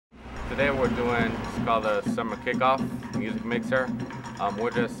Today we're doing, it's called a summer kickoff music mixer. We're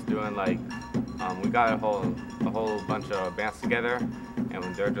just doing we got a whole bunch of bands together, and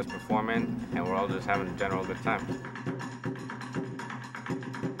they're just performing, and we're all just having a general good time.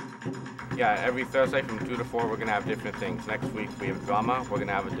 Yeah, every Thursday from 2 to 4 we're gonna have different things. Next week we have drama, we're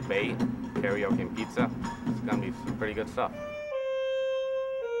gonna have a debate, karaoke and pizza. It's gonna be some pretty good stuff.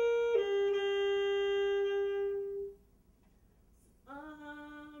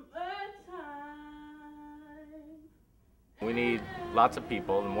 We need lots of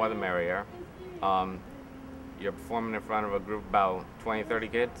people, the more the merrier. You're performing in front of a group of about 20, 30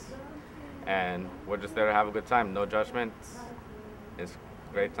 kids, and we're just there to have a good time. No judgments. It's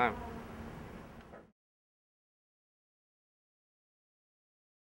a great time.